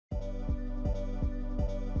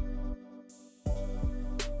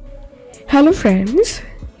Hello friends,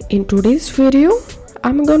 in today's video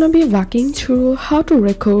I'm gonna be walking through how to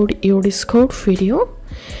record your Discord video.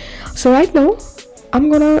 So right now I'm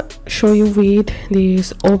gonna show you with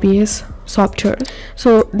this OBS software.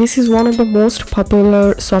 So this is one of the most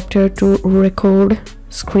popular software to record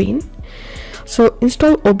screen. So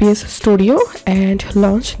install OBS Studio and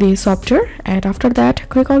launch the software, and after that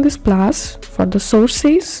click on this plus for the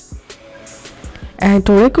sources, and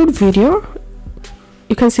to record video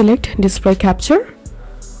you can select display capture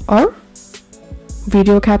or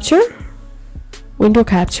video capture, window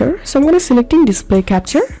capture. So I'm going to selecting display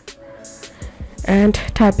capture and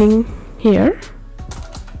typing here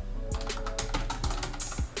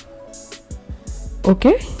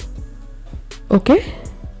okay.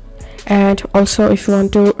 And also if you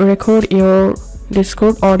want to record your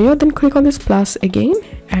Discord audio, then click on this plus again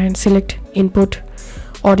and select input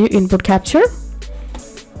audio input capture,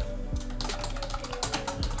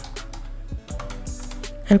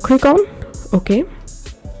 and click on OK,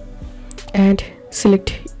 and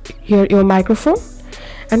select here your microphone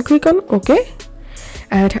and click on OK.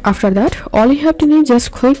 And after that all you have to do is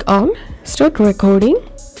just click on start recording,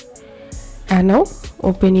 and now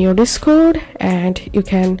open your Discord and you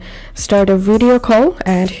can start a video call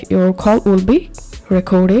and your call will be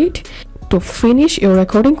recorded. To finish your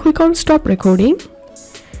recording, click on stop recording,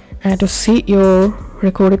 and to see your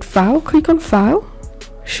recorded file, click on file,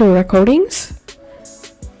 show recordings,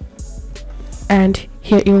 and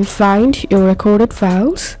here you'll find your recorded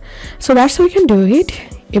files. So that's how you can do it.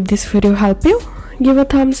 If this video helped you, give a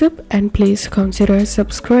thumbs up and please consider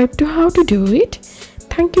subscribe to how to do it.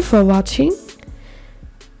 Thank you for watching.